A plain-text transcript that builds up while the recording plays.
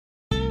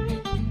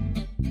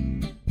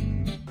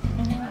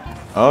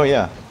Oh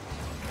yeah.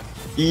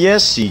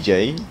 Yes,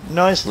 CJ.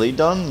 Nicely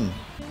done.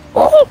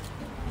 Oh!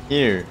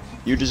 Here,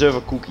 you deserve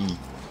a cookie.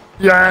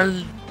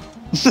 Yay!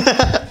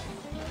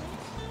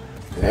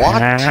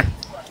 What?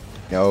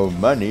 No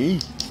money?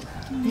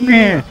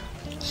 Yeah.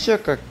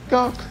 Suck a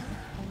cock.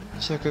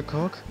 Suck a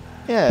cock?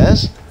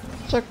 Yes.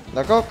 Suck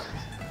the cock.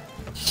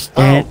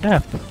 Stand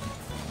up.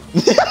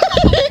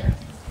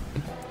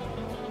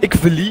 Ik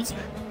verlies.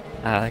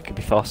 Ah, that could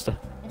be faster.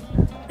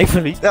 Ik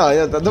verlies.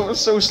 Yeah, that was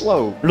so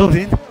slow.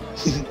 Robin.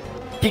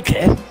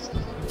 Kikker.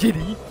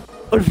 Jenny.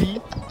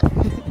 Orvie.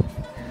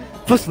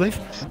 First life.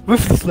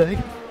 With the slag.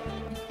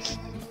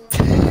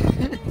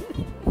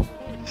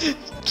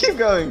 Keep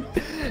going.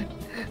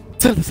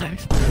 Turn the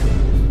size.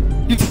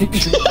 You think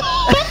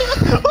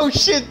Oh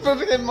shit,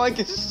 Puppet and Mike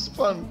is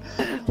spun.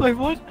 Wait,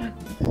 what?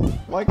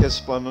 Mike is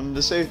spun on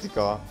the safety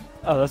car.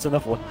 Oh, that's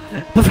another one.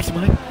 Perfect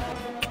mine.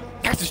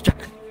 Cactus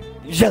Jack.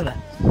 Jella.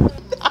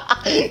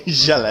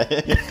 Jelly.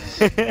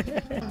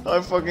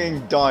 I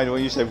fucking died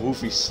when you said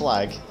woofy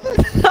slag.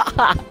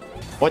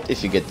 What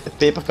if you get a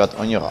paper cut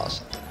on your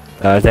ass?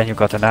 Then you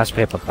got a nice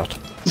paper cut.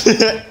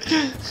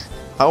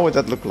 How would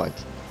that look like?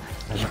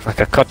 It looks like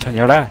a cut on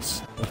your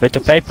ass. With the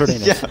paper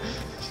in it. Yeah.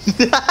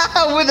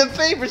 With the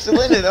paper still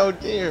in it, oh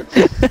dear.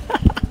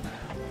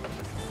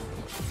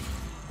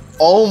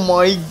 Oh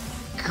my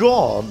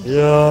god.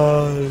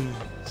 Yeah.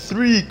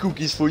 3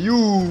 cookies for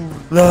you.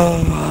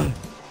 No.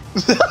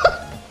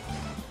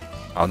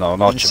 Oh no,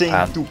 not Insane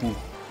Japan. tupu.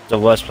 The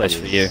worst place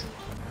for you.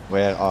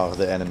 Where are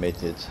the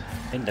animated?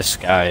 In the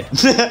sky.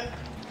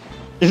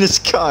 In the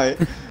sky.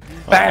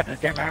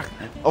 Get back.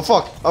 Oh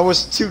fuck, I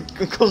was too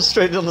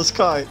concentrated on the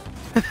sky.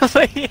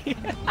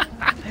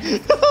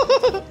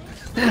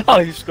 Oh,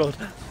 you scored.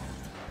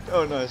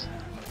 Oh nice.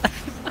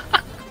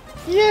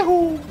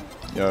 Yahoo!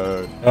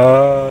 Yo.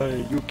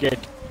 You get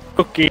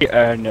cookie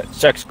and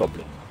sex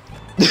goblin.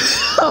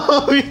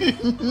 Oh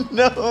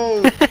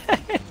no!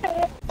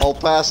 I'll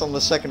pass on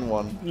the second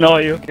one. No,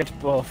 you get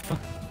both.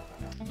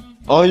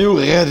 Are you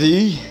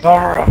ready?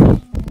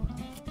 Arrgh.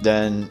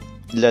 Then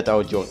let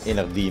out your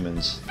inner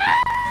demons.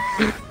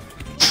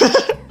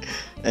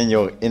 And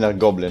your inner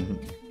goblin.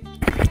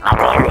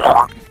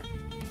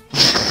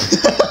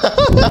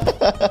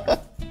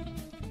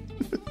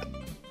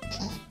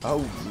 Oh,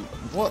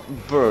 what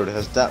bird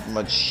has that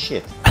much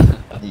shit?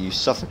 You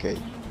suffocate.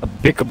 A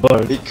big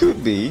bird. It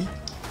could be.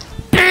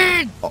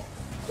 Oh.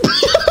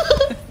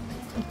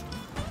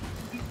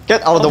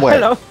 Get out of the way.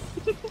 Hello.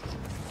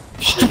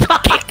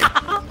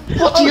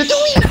 What are you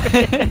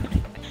doing?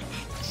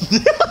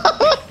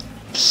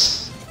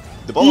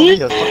 The ball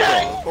has fucked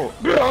off.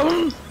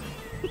 Oh.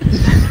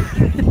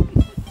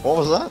 What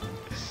was that?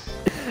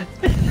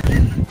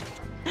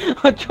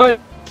 I tried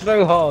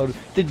so hard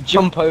to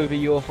jump over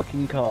your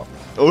fucking car.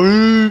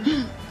 Oh.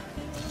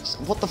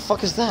 What the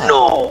fuck is that?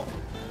 No!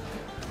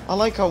 I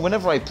like how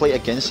whenever I play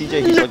against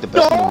CJ, he's like the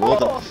best in the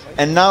world,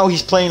 and now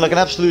he's playing like an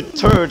absolute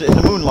turd in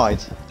the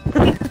moonlight.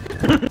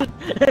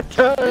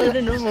 Turd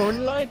in the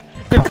moonlight.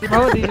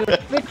 Oh, he's a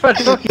big fat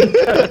fucking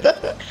turd.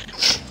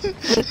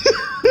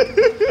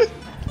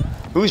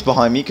 Who's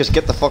behind me? Cause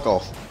get the fuck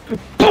off.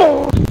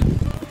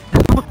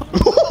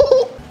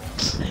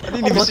 I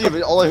didn't even see it,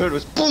 but all I heard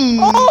was boom!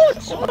 Oh,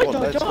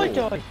 God,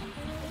 die.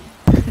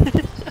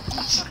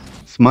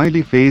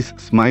 Smiley face,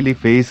 smiley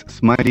face,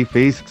 smiley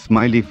face,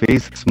 smiley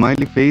face,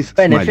 smiley face,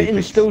 Ben, if smiley it face.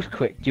 installs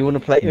quick, do you want to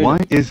play it? Why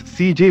is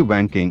CJ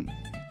wanking?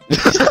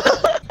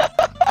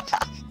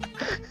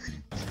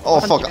 Oh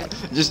fuck!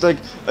 Just like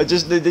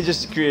they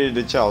just created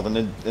a child and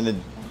it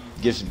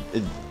gives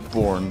it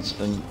borns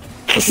and.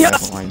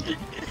 Never mind.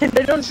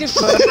 They don't give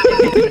birth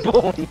to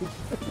born.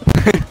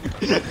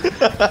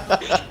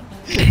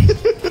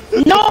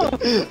 No!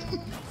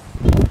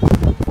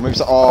 Or maybe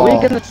so, Are we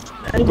oh, gonna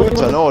good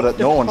to know that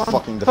no one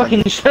fucking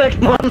Fucking defended. Shrek,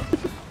 man!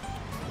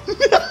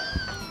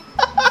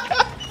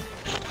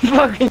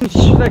 Fucking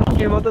Shrek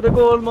came out of the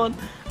goal, man!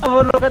 Have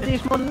a look at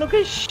this, man! Look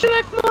at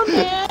Shrek,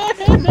 man!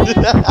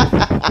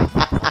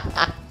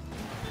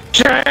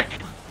 Shrek!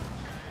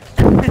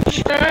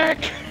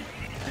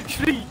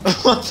 Shrek!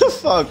 What the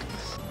fuck?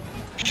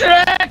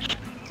 Shrek!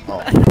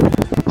 Oh.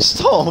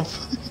 Stop!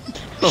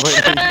 Oh,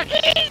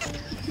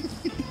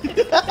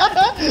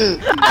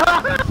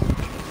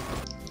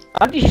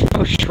 How do you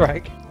spell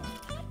Shrek?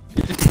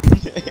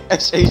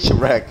 SH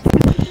wreck.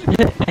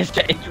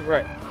 S-H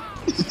Shrek.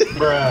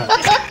 Bruh.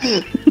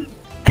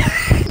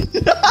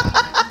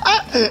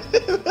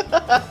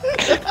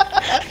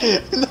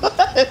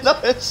 No,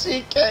 it's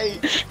CK.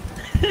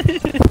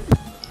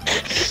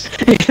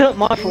 It's not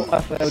my fault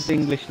I failed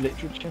English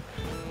literature.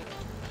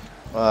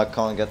 I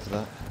can't get to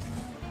that.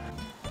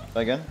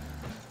 Try again.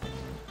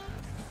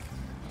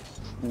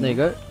 There you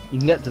go. You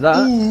can get to that.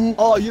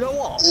 Oh, you know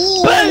what?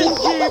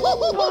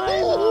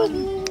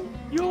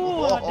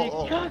 You're the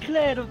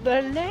chocolate of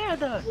the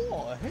ladder.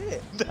 What a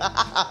hit.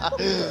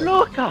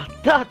 Look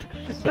at that.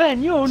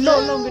 Ben, you no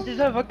longer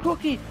deserve a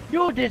cookie.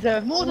 You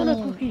deserve more than a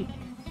cookie.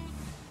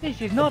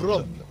 This is not...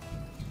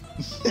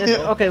 Yes,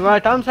 okay,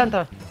 right, I'm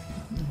center.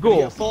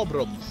 Go.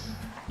 Forbrum.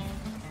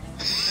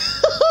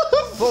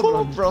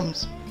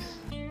 problems.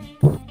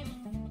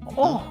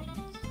 Oh!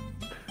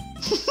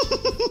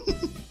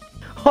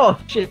 Oh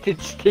shit,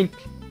 it stinks.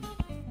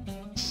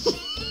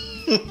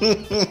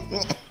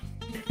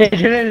 It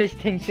really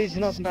stinks, it's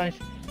not nice.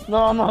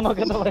 No,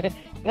 get away.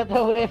 Get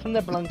away from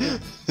the blanket.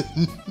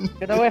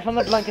 Get away from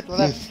the blanket with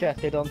that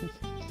shit on.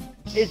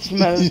 It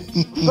smells.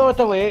 Throw it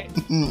away.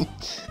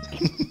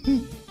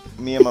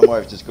 Me and my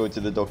wife just go to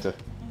the doctor.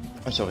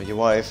 I'm sorry, your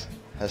wife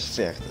has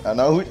vecht. And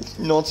now,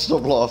 not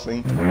stop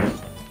laughing.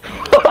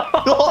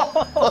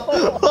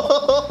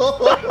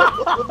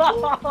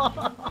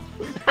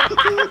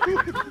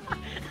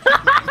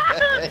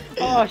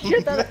 Oh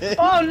shit,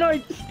 oh no,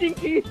 it's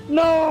stinky.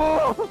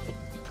 No!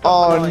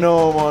 Oh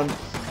no, man.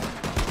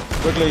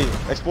 Quickly,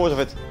 export of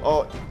it.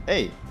 Oh,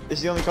 hey, this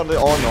is the only country.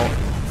 Oh no.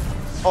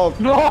 Oh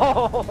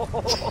No!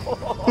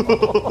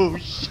 oh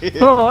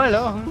shit. Oh,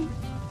 hello.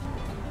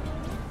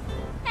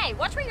 Hey,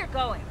 watch where you're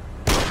going.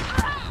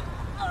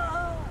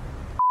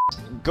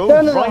 Go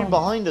Turn right around.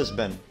 behind us,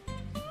 Ben.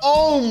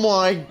 Oh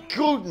my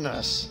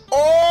goodness.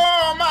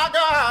 Oh my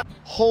god.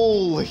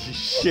 Holy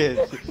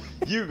shit.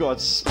 You got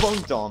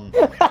spunked on.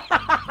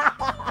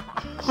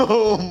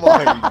 Oh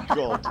my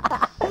god.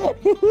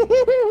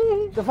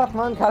 The fat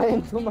man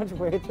carrying too much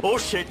weight. Oh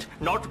shit,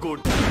 not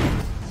good.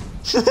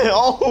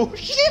 Oh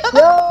shit.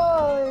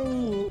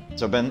 No!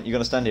 So Ben, you're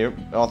gonna stand here.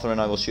 Arthur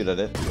and I will shoot at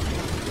it.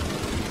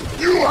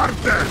 You are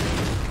dead!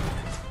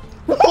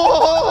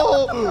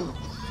 Oh!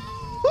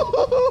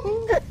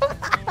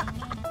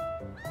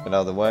 Get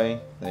out of the way.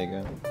 There you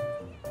go.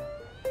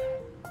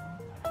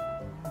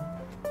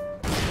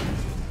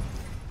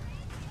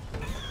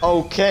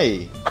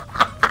 Okay.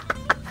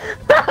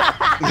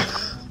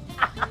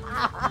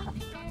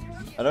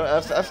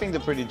 I think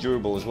they're pretty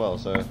durable as well,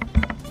 so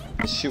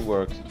this should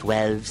work.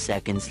 12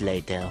 seconds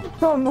later.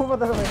 No, move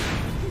out of the way.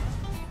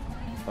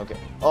 Okay.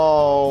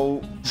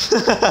 Oh.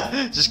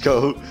 Just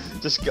go.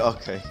 Just go.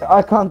 Okay.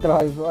 I can't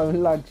drive,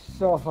 I'm lagged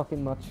so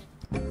fucking much.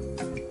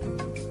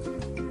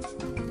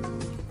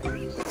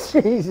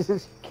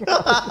 Jesus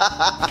Christ.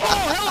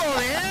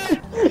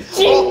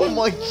 Oh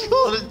my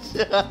god.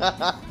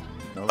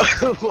 No.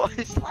 What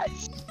is that?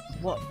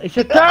 What? It's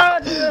a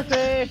turd in the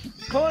face!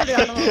 Call the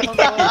animal.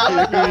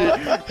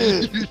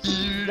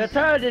 The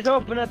turd is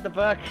open at the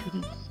back.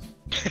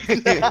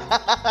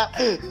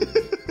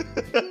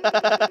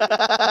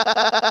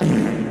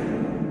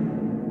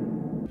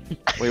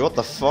 Wait, what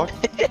the fuck?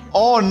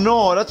 Oh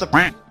no, that's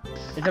a.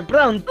 It's a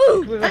brown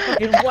dude with a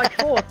fucking white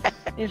foot.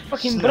 It's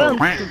fucking Snow.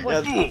 brown with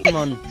white foot,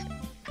 man.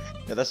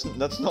 Yeah, that's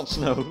not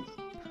snow.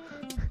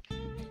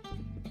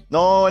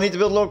 No, I need to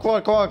build a little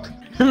quad cock.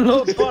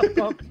 Look, fat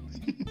cock.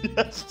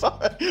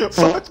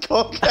 Fat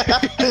cock.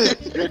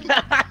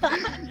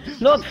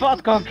 Not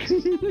fat cock.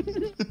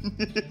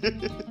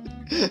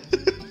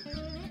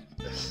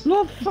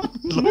 Not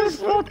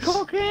fat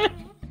cock here.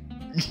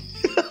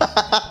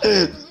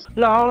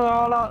 La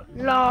la la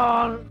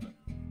la.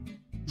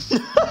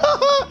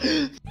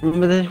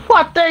 Remember this?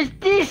 What is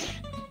this?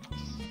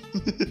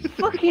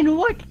 Fucking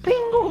white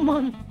bingo,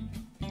 man.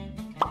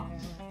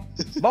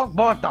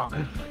 Bog dog.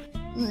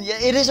 Yeah,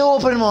 it is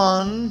open,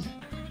 man.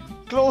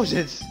 Close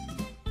it.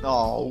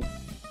 No.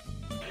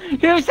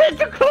 You said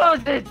to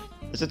close it.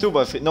 It's a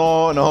 2x4.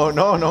 No,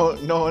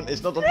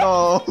 it's not a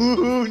no.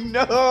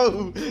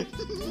 No.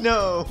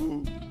 No.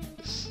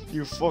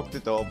 You fucked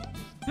it up.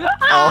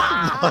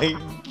 Oh my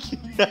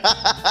god.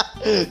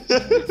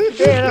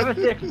 Here, have a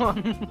sick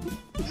one.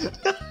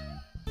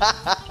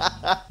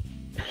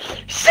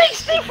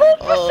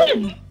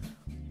 64%!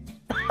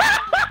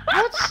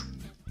 What?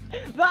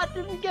 That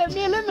didn't get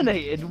me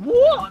eliminated.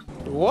 What?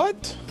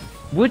 What?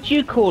 Would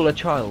you call a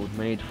child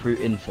made through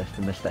incest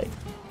a mistake?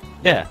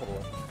 Yeah.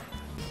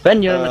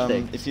 Ben, you're a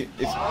mistake.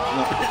 No.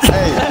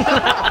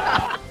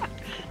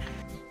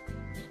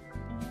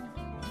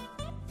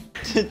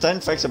 Hey.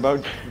 10 facts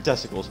about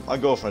testicles. My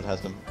girlfriend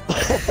has them.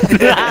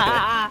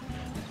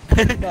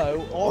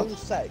 No, on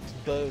sex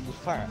burns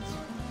fat.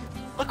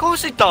 Of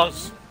course it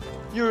does.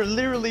 You're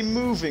literally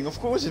moving. Of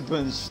course it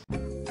burns.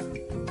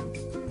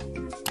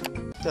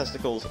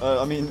 Testicles.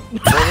 I mean.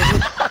 What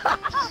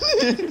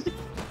is it?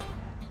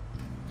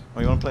 Oh,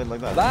 you wanna play it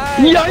like that?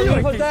 Yeah,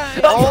 you put that.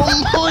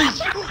 Oh my!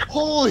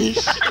 Holy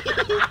shit!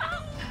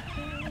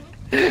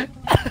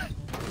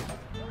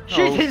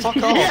 Shit, fuck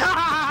off.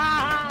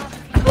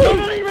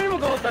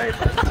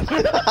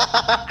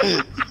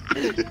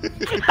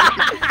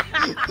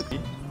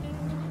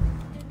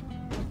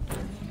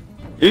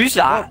 Who's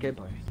that? Okay,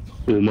 boy.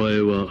 お前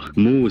は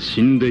もう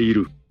死んでい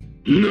る。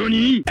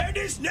何？ And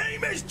his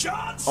name is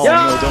Johnson! Oh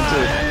no, don't do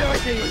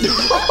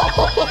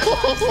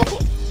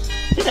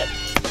it.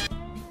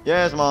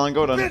 Yes, man,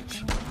 go then.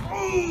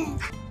 Ooh.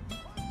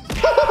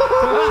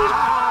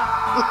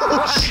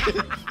 Oh, shit.